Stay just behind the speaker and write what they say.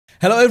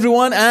Hello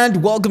everyone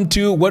and welcome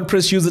to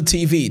WordPress User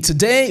TV.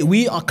 Today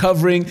we are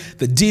covering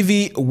the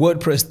Divi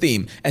WordPress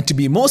theme, and to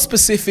be more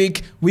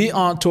specific, we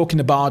are talking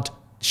about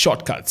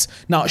shortcuts.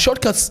 Now,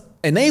 shortcuts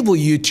enable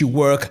you to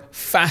work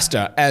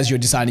faster as you're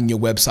designing your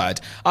website.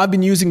 I've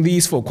been using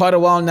these for quite a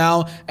while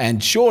now,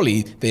 and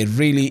surely they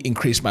really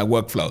increased my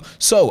workflow.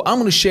 So I'm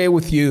going to share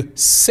with you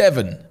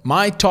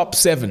my top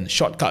 7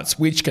 shortcuts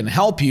which can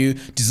help you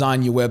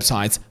design your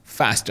websites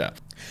faster.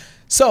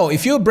 So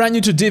if you're brand new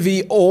to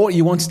Divi or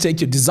you want to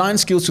take your design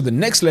skills to the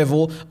next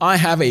level, I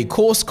have a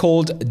course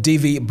called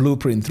Divi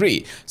Blueprint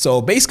 3. So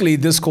basically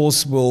this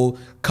course will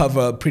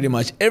cover pretty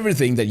much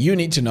everything that you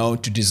need to know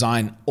to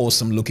design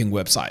awesome looking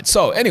websites.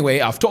 So anyway,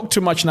 I've talked too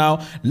much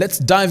now. Let's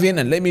dive in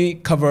and let me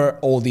cover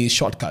all these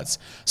shortcuts.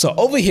 So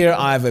over here,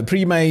 I have a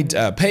pre-made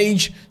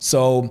page.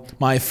 So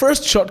my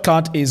first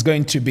shortcut is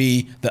going to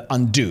be the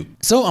undo.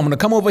 So I'm going to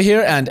come over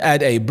here and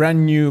add a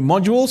brand new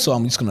module. So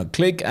I'm just going to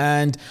click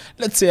and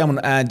let's say I'm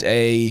going to add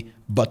a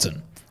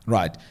button,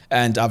 right?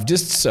 And I've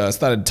just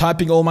started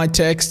typing all my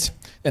text.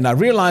 And I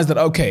realized that,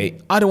 okay,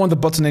 I don't want the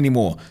button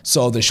anymore.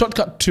 So the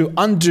shortcut to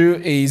undo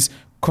is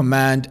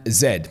Command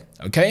Z,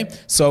 okay?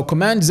 So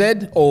Command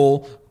Z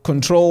or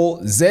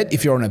Control Z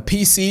if you're on a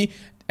PC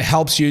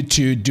helps you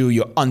to do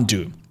your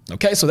undo,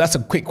 okay? So that's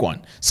a quick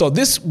one. So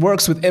this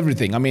works with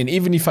everything. I mean,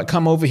 even if I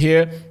come over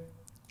here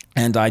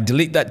and I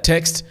delete that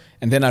text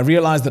and then I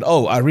realize that,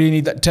 oh, I really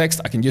need that text,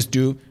 I can just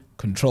do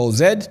Control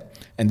Z.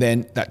 And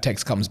then that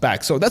text comes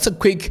back. So that's a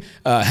quick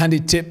handy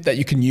tip that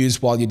you can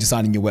use while you're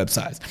designing your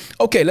websites.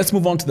 Okay, let's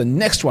move on to the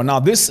next one. Now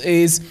this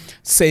is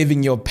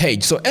saving your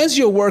page. So as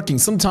you're working,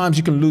 sometimes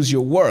you can lose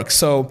your work.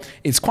 So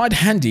it's quite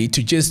handy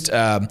to just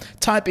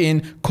type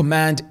in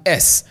Command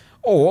S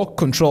or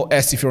Control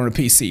S if you're on a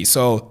PC.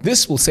 So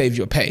this will save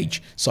your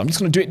page. So I'm just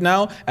going to do it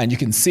now, and you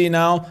can see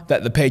now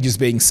that the page is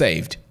being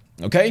saved.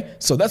 Okay,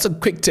 so that's a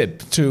quick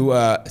tip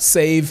to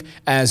save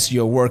as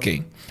you're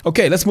working.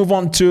 Okay, let's move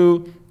on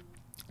to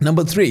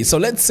Number 3, so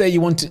let's say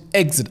you want to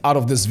exit out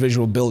of this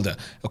visual builder.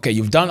 Okay,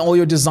 you've done all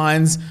your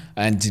designs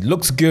and it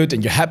looks good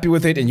and you're happy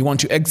with it and you want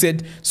to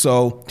exit.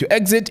 So to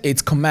exit,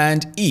 it's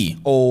Command E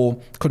or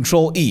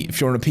Control E if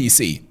you're on a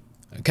PC.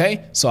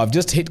 Okay, so I've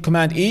just hit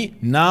Command E.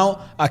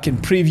 Now I can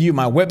preview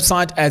my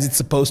website as it's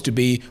supposed to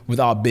be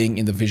without being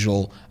in the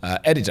visual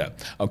editor.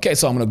 Okay,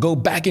 so I'm going to go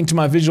back into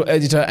my visual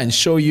editor and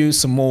show you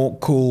some more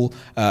cool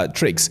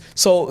tricks.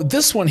 So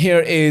this one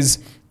here is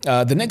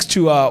the next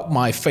two are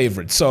my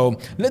favorite. So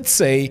let's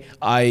say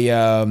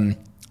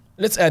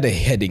let's add a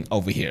heading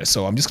over here.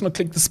 So I'm just going to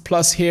click this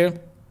plus here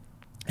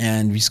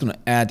and we're just going to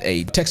add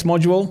a text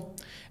module.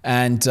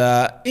 And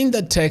in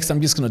that text,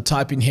 I'm just going to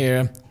type in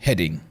here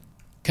heading.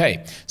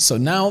 Okay, so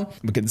now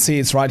we can see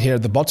it's right here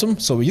at the bottom.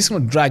 So we're just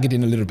going to drag it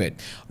in a little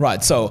bit.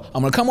 Right, so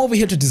I'm going to come over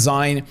here to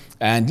design,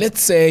 and let's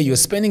say you're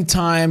spending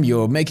time,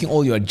 you're making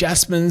all your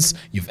adjustments,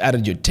 you've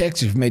added your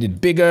text, you've made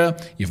it bigger,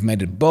 you've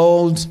made it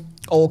bold,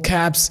 all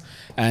caps,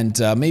 and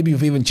maybe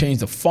you've even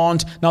changed the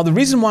font. Now the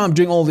reason why I'm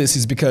doing all this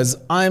is because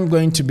I'm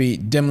going to be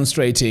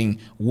demonstrating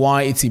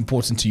why it's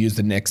important to use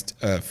the next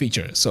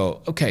feature.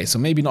 So okay, so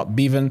maybe not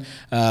Bevan.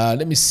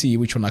 Let me see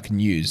which one I can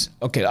use.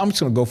 Okay, I'm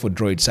just gonna go for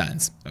Droid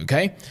Sans.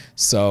 Okay,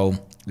 so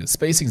the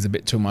spacing is a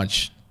bit too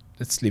much.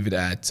 Let's leave it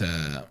at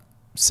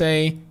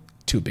say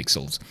 2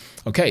 pixels.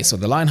 Okay, so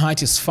the line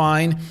height is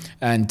fine,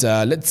 and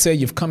let's say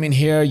you've come in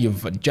here,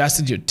 you've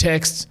adjusted your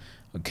text.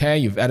 Okay,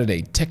 you've added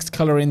a text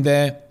color in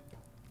there.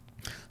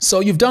 So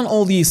you've done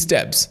all these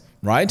steps,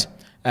 right?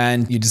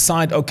 And you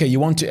decide, okay, you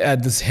want to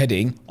add this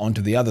heading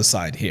onto the other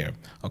side here.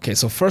 Okay,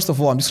 so first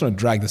of all, I'm just going to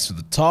drag this to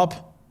the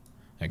top.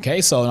 Okay,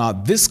 so now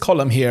this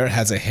column here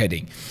has a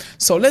heading.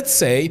 So let's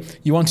say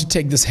you want to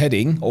take this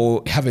heading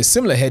or have a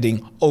similar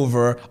heading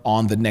over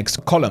on the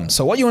next column.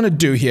 So what you want to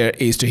do here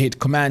is to hit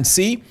Command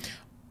C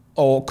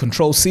or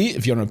Control C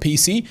if you're on a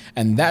PC,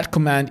 and that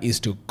command is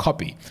to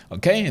copy.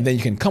 Okay, and then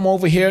you can come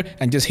over here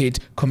and just hit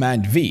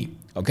Command V.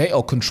 Okay,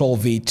 or Control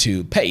V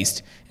to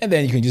paste, and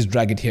then you can just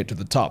drag it here to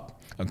the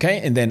top. Okay,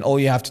 and then all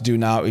you have to do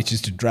now is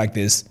just to drag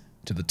this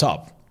to the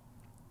top.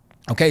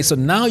 Okay, so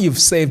now you've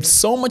saved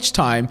so much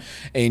time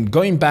in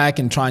going back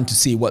and trying to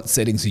see what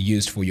settings you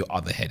used for your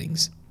other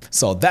headings.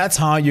 So that's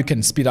how you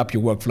can speed up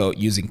your workflow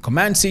using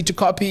Command C to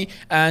copy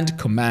and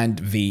Command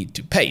V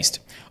to paste.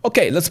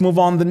 Okay, let's move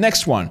on to the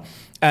next one.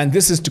 And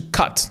this is to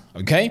cut,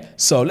 okay?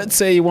 So let's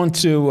say you want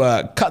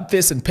to cut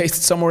this and paste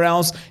it somewhere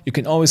else. You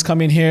can always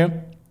come in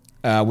here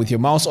with your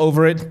mouse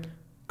over it,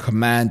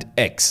 Command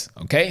X,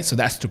 okay? So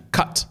that's to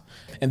cut.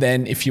 And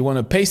then if you want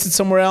to paste it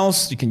somewhere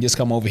else, you can just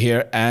come over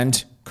here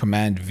and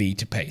Command V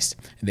to paste.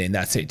 And then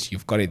that's it,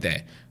 you've got it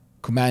there.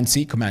 Command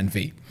C, Command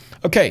V.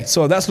 Okay,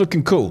 so that's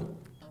looking cool.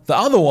 The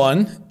other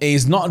one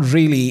is not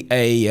really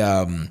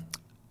a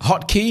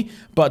hotkey,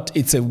 but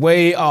it's a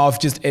way of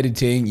just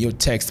editing your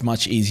text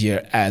much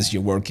easier as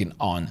you're working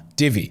on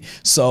Divi.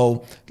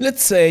 So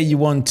let's say you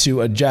want to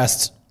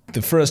adjust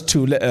the first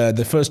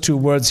two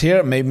words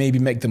here, maybe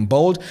make them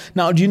bold.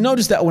 Now, do you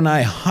notice that when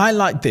I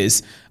highlight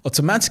this,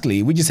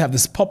 automatically we just have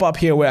this pop up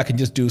here where I can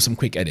just do some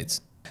quick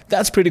edits.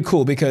 That's pretty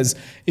cool, because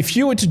if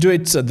you were to do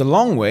it the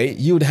long way,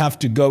 you would have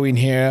to go in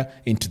here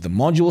into the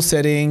module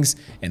settings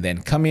and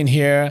then come in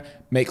here,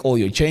 make all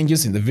your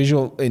changes in the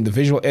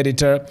visual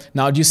editor.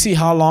 Now, do you see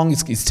how long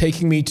it's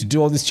taking me to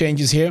do all these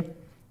changes here?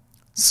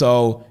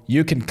 So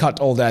you can cut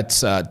all that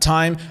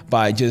time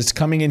by just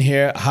coming in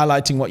here,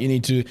 highlighting what you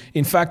need to.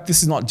 In fact,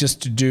 this is not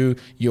just to do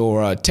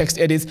your text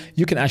edits.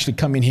 You can actually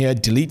come in here,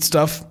 delete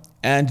stuff,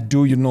 and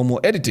do your normal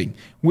editing,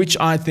 which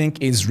I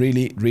think is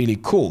really, really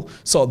cool.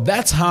 So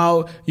that's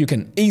how you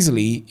can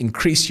easily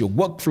increase your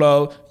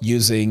workflow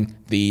using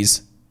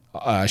these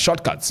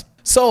shortcuts.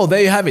 So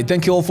there you have it.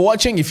 Thank you all for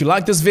watching. If you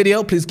like this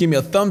video, please give me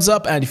a thumbs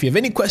up. And if you have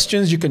any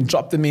questions, you can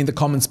drop them in the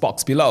comments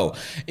box below.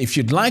 If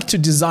you'd like to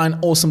design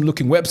awesome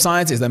looking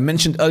websites, as I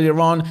mentioned earlier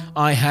on,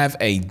 I have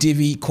a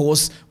Divi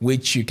course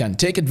which you can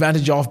take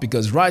advantage of,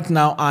 because right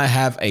now I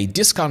have a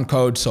discount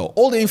code. So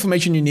all the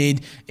information you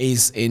need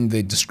is in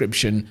the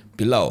description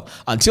below.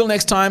 Until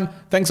next time,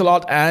 thanks a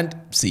lot and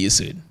see you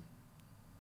soon.